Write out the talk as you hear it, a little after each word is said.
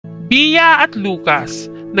Bia at Lucas,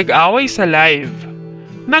 nag-away sa live.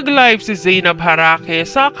 Nag-live si Zeinab Harake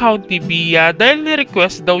sa account ni Bia dahil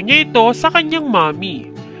ni-request daw niya ito sa kanyang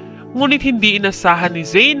mommy. Ngunit hindi inasahan ni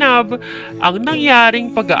Zeinab ang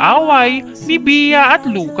nangyaring pag-aaway ni Bia at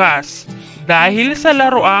Lucas dahil sa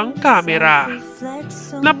laruang kamera.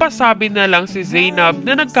 Napasabi na lang si Zeinab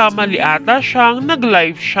na nagkamali ata siyang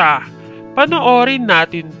nag-live siya. Panoorin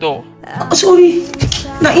natin to. Sorry,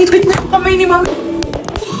 naipit na kamay ni Mami.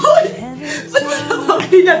 Ba't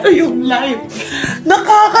nakakali na to yung live?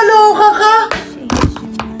 Nakakaloka ka!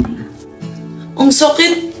 Ang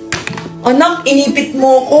sakit. Anak, inipit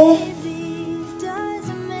mo ko.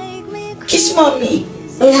 Kiss Mami.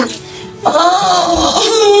 Yeah. Ah.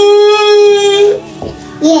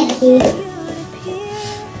 Yeah.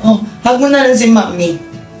 Oh, hug mo na lang si Mami.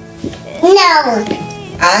 No.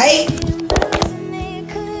 Ay!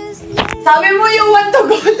 Sabi mo yung want to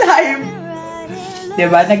go live.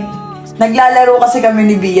 Diba? Naglalaro kasi kami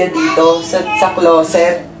ni Bia dito sa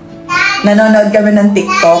closet. Nanonood kami ng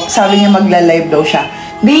TikTok. Sabi niya magla-live daw siya.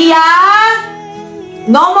 Bia!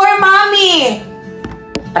 No more Mommy!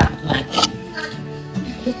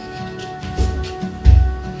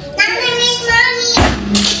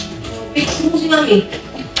 Picture mo si Mami.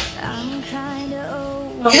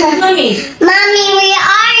 Mami. Mommy, where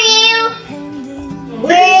are you?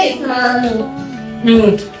 Where's Mommy?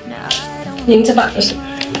 Yung sa batos.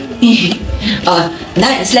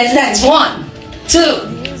 Dance. Let's dance. 1,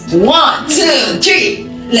 2, 1, 2,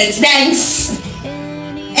 3. Let's dance.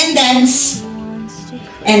 And dance.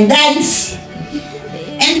 And dance.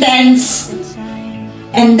 And dance.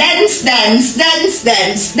 And dance, dance, dance,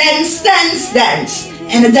 dance, dance, dance, dance.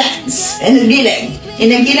 And a dance. And a giling.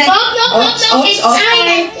 And a giling. No, it's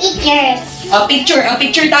time pictures. A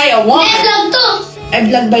picture tayo. One. Vlog to. Ay,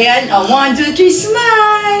 vlog ba yan? 1, 2, 3,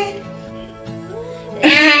 smile.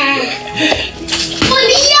 Oh,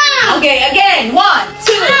 Bia! Okay, again. 1,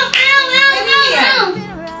 2. Ow.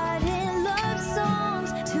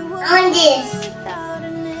 On this.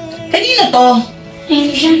 Kanina to?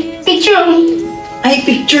 Picture mo. Ay,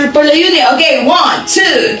 picture pala yun eh. Okay, 1,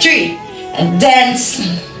 2, 3. And dance.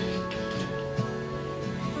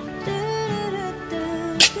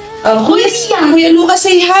 Kuya Lucas,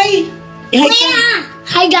 say hi.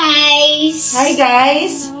 Hi, guys. Hi,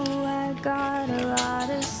 guys.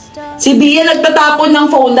 Si Bia nagtatapon ng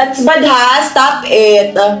phone. That's bad, ha? Stop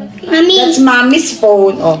it. Mami. That's Mommy's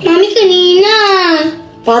phone. Oh. Mami, kanina.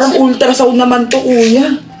 Parang ultrasound naman to,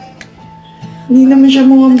 kuya. Hindi naman siya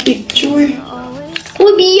mukhang picture.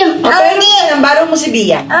 Oh, Bia. Pero nambaro mo si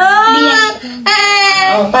Bia. Bia.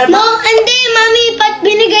 No, hindi, Mami. Pat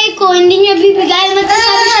binigay ko. Hindi niya bibigay.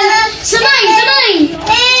 Magsasabi siya na, Samay!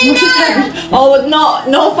 Oh,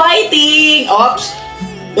 no fighting. Oops.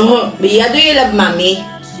 Oh, Bia, do you love Mommy?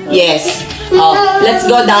 Yes. Oh, let's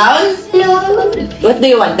go down. No. What do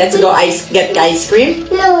you want? Let's go get ice cream?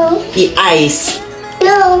 No. Eat ice.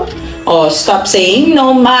 No. Oh, stop saying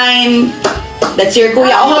no, mine. That's your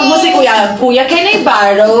kuya. Oh, hug mo si kuya. Kuya, can I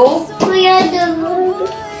borrow? Kuya,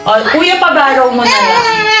 Oh, kuya, pa-borrow mo na lang.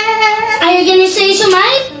 Are you gonna say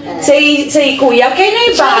Samay? Say, kuya, can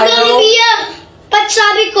I Sabi ni borrow? Bia. Pat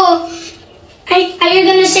sabi ko, are you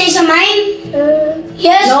gonna say Samay?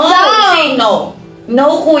 Yes, No, daw. say no.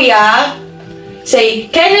 No, kuya. Say,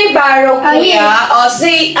 can I borrow, kuya? Oh,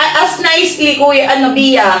 say, as nicely, kuya. Ano,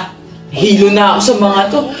 Bia? Hilo na ako sa mga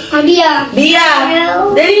to. Bia. Bia,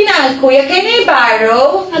 dali na. Kuya, can I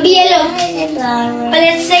borrow? Bia, look.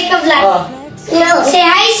 Let's take a vlog. Oh. No. Say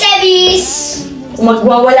hi, Sebis.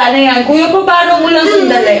 Magwawala na yan. Kuya, paborrow mo lang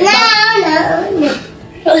sandali. No.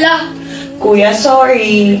 Wala. Kuya,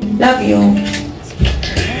 sorry. Love you.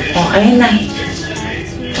 Oh, ayun na.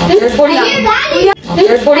 Oh, careful lang. Oh,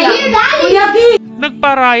 careful lang. Kuya, Bia.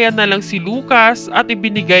 Nagparaya na lang si Lucas at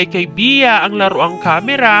ibinigay kay Bia ang laruang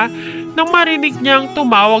kamera nang marinig niyang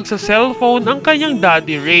tumawag sa cellphone ang kanyang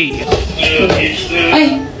Daddy Ray.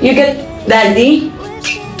 Ay, you get Daddy?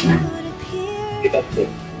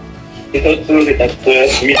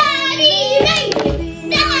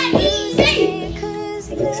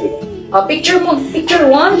 Oh, picture mo. Picture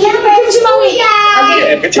 1? Yeah, picture si Mommy.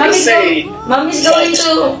 Okay, Mommy's going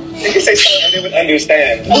to... You can say something I would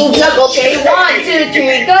understand. Vlog, okay? 1, 2,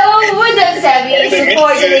 3, go! What's up, Sammy?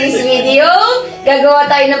 For today's video, gagawa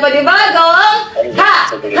tayo ng panibagong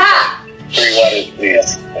ha! Three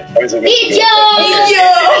waters, please. Video!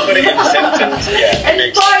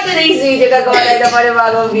 And for today's video, gagawa tayo ng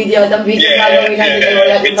panibagong video. Ang video gagawin natin ay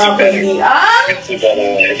wala ng mga kundi ang...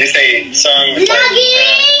 You say song.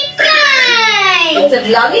 Vlogging time! It's a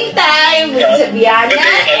vlogging time with Sabiana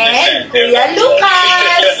and Kuya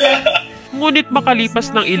Lucas. Ngunit makalipas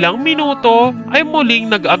ng ilang minuto ay muling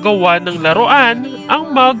nag-agawan ng laruan ang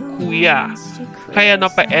mag-kuya. Kaya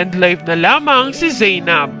napa-end live na lamang si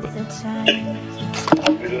Zeinab.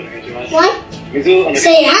 What?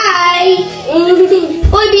 Say hi!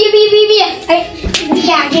 Oy, Bia! Ay,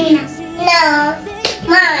 Bia, give me na. No,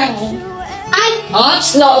 mine. Ay! Oops,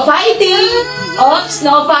 no fighting! Oops,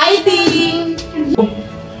 no fighting!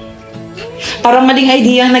 Parang maling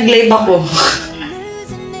idea nag-live ako.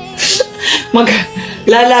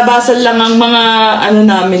 Lalabasan lang ang mga ano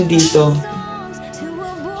namin dito.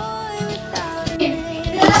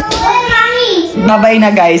 Bye-bye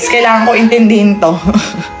na guys. Kailangan ko intindihin to.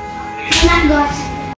 Nagos.